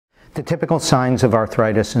The typical signs of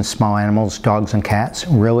arthritis in small animals, dogs and cats,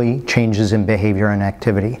 really changes in behavior and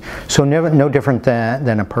activity. So no different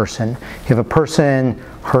than a person. If a person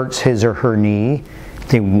hurts his or her knee,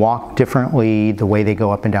 they walk differently, the way they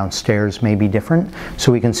go up and down stairs may be different.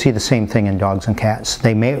 So we can see the same thing in dogs and cats.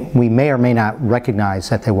 We may or may not recognize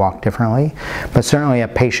that they walk differently, but certainly a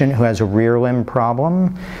patient who has a rear limb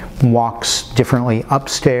problem walks differently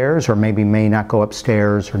upstairs, or maybe may not go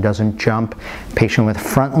upstairs or doesn't jump. Patient with a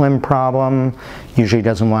front limb problem usually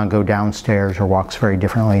doesn't want to go downstairs or walks very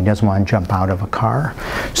differently, doesn't want to jump out of a car.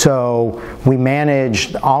 So we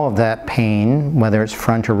manage all of that pain, whether it's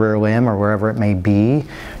front or rear limb or wherever it may be,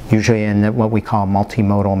 usually in what we call a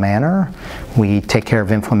multimodal manner. We take care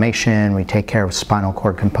of inflammation, we take care of spinal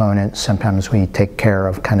cord components, sometimes we take care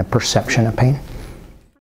of kind of perception of pain.